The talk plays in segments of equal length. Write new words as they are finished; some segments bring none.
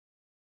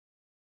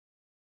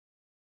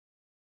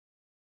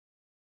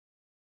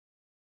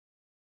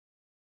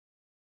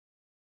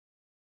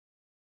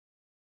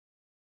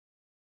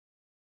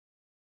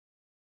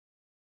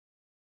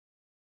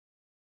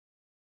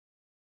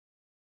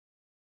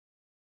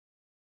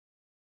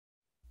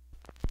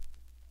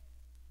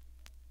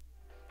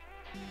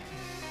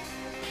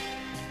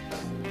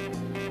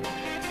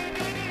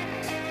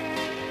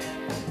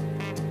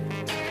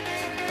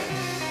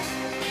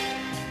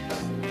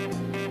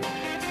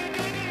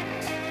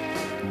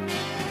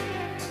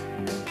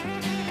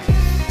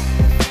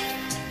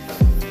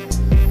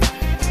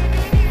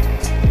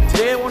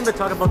wanted to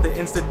talk about the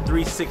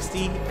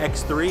Insta360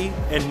 X3,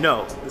 and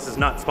no, this is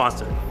not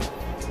sponsored.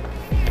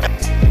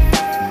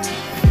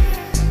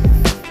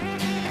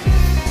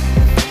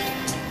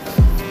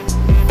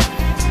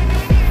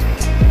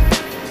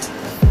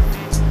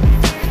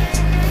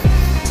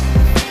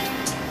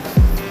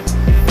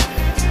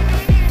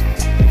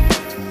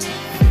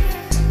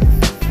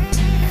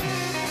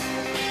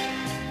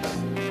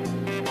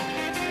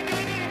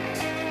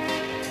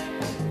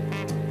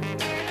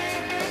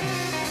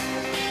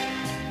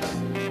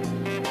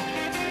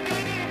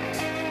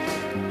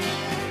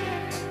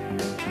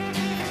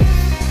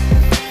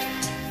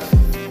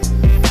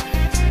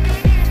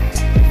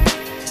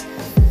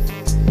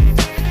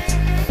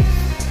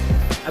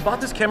 I bought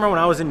this camera when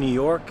I was in New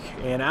York,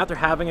 and after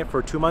having it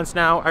for 2 months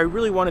now, I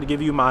really wanted to give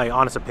you my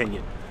honest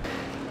opinion.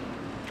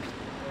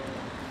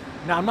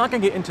 Now, I'm not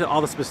gonna get into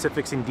all the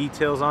specifics and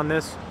details on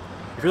this.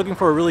 If you're looking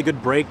for a really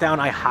good breakdown,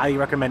 I highly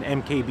recommend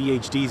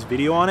MKBHD's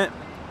video on it.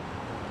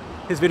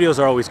 His videos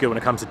are always good when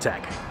it comes to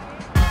tech.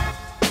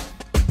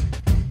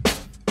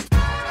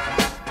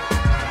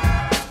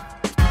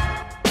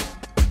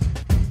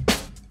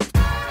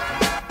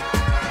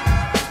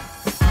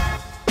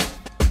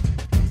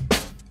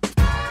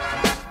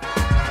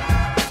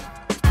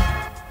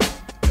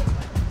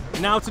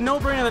 Now, it's a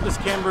no-brainer that this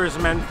camera is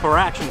meant for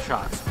action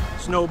shots.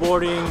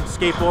 Snowboarding,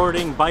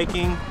 skateboarding,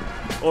 biking,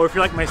 or if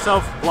you're like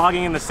myself,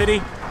 vlogging in the city.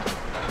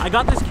 I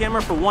got this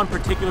camera for one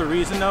particular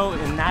reason though,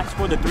 and that's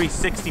for the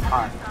 360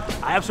 part.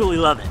 I absolutely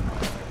love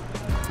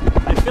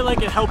it. I feel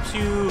like it helps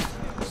you,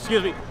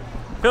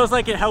 feels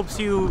like it helps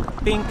you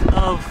think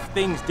of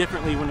things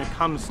differently when it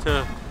comes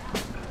to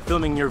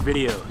filming your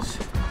videos.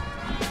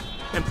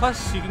 And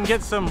plus, you can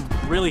get some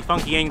really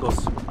funky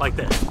angles like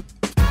this.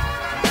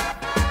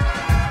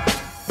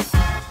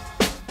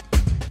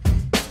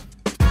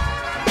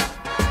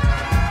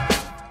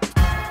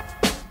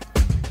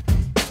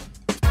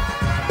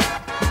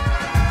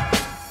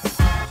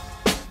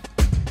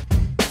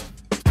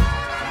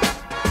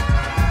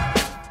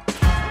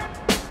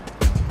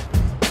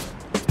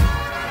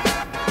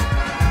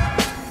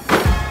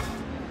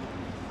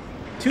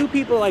 Two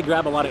people I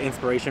grab a lot of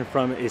inspiration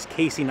from is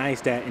Casey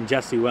Neistat and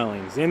Jesse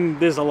Wellings, and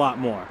there's a lot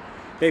more.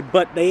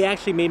 But they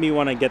actually made me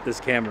want to get this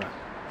camera.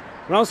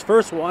 When I was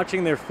first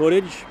watching their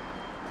footage,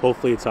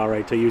 hopefully it's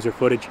alright to use their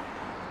footage,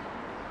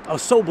 I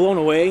was so blown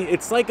away.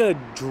 It's like a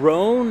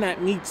drone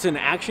that meets an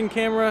action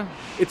camera.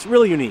 It's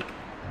really unique.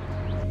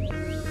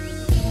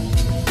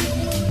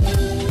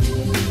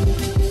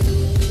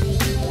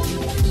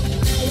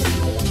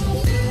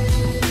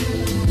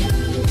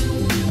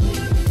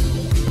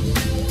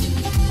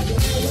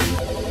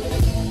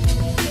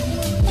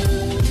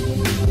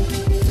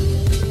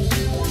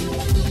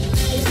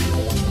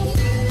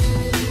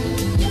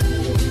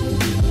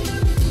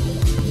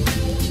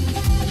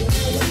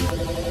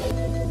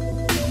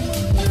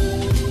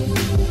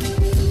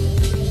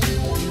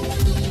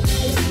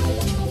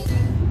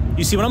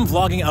 You see, when I'm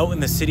vlogging out in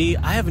the city,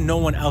 I have no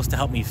one else to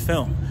help me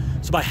film.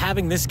 So by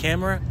having this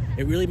camera,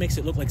 it really makes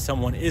it look like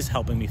someone is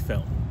helping me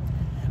film.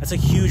 That's a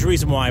huge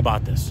reason why I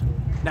bought this.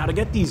 Now, to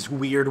get these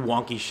weird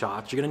wonky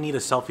shots, you're gonna need a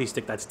selfie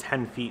stick that's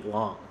 10 feet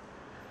long.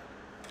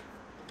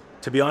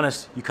 To be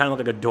honest, you kind of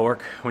look like a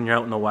dork when you're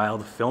out in the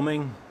wild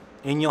filming,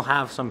 and you'll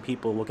have some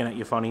people looking at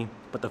you funny,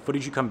 but the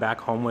footage you come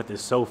back home with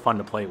is so fun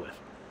to play with.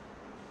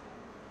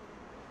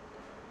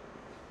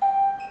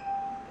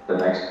 The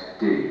next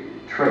D,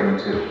 train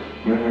 2,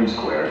 Union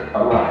Square,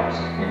 arrives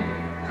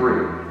in 3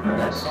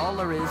 minutes. That's all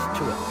there is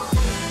to it.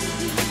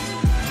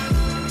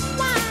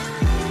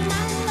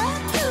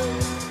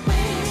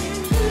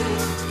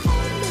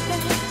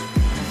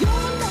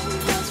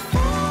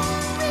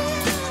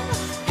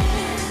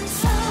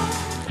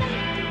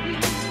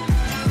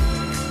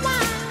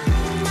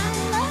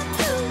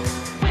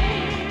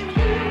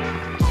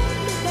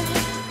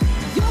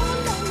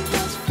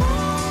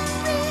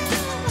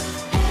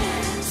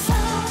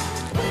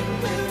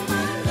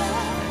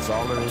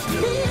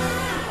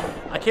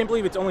 I can't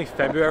believe it's only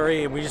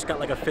February and we just got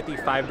like a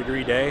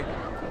 55-degree day.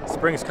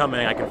 Spring's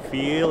coming, I can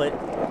feel it.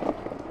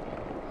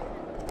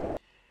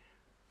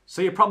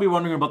 So you're probably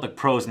wondering about the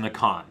pros and the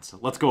cons.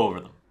 Let's go over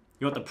them.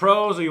 You want the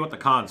pros or you want the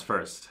cons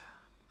first?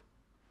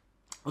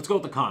 Let's go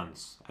with the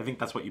cons. I think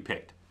that's what you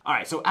picked. All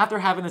right, so after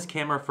having this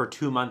camera for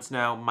 2 months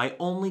now, my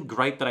only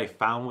gripe that I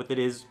found with it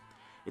is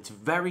it's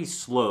very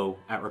slow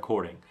at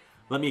recording.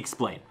 Let me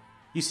explain.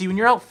 You see, when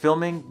you're out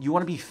filming, you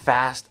want to be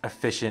fast,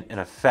 efficient, and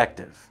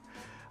effective.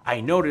 I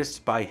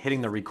noticed by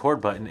hitting the record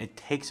button, it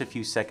takes a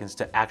few seconds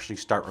to actually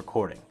start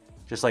recording,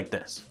 just like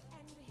this.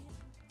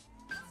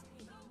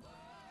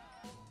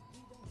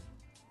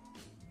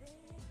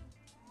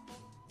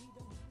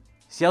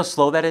 See how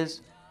slow that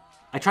is?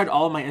 I tried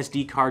all of my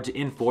SD cards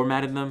and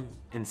formatted them,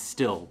 and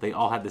still, they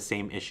all had the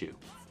same issue.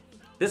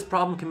 This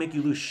problem can make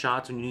you lose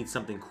shots when you need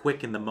something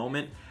quick in the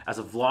moment. As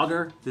a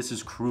vlogger, this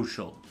is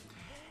crucial.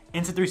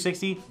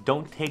 Insta360,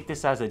 don't take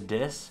this as a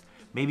diss.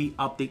 Maybe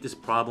update this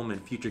problem in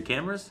future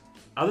cameras.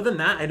 Other than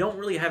that, I don't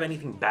really have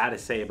anything bad to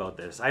say about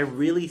this. I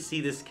really see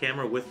this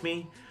camera with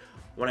me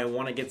when I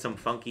want to get some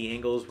funky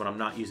angles when I'm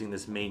not using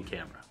this main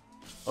camera.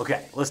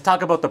 Okay, let's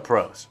talk about the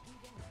pros.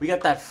 We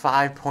got that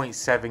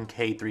 5.7K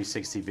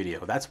 360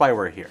 video. That's why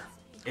we're here.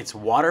 It's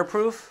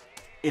waterproof,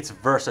 it's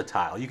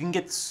versatile. You can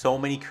get so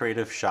many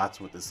creative shots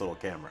with this little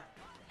camera.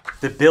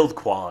 The build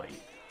quality.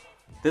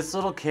 This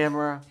little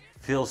camera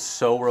feels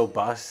so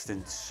robust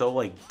and so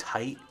like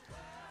tight.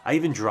 I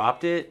even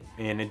dropped it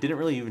and it didn't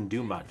really even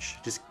do much.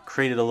 Just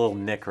created a little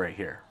nick right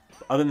here.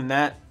 Other than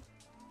that,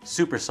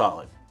 super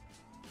solid.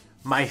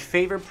 My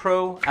favorite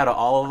pro out of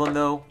all of them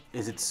though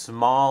is it's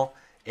small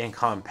and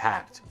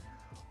compact.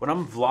 When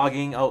I'm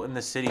vlogging out in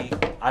the city,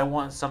 I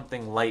want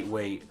something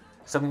lightweight,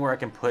 something where I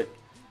can put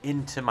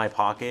into my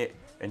pocket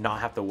and not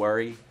have to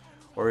worry,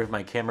 or with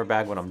my camera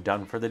bag when I'm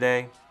done for the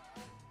day.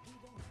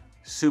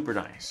 Super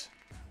nice.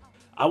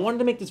 I wanted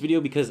to make this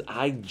video because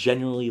I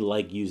genuinely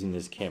like using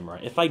this camera.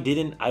 If I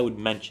didn't, I would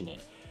mention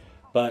it.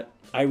 But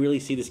I really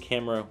see this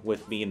camera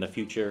with me in the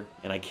future,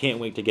 and I can't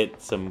wait to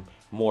get some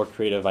more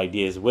creative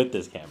ideas with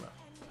this camera.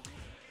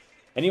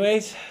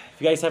 Anyways,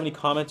 if you guys have any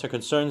comments or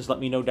concerns, let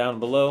me know down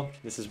below.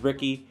 This is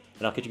Ricky,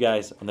 and I'll catch you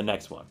guys on the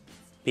next one.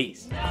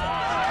 Peace.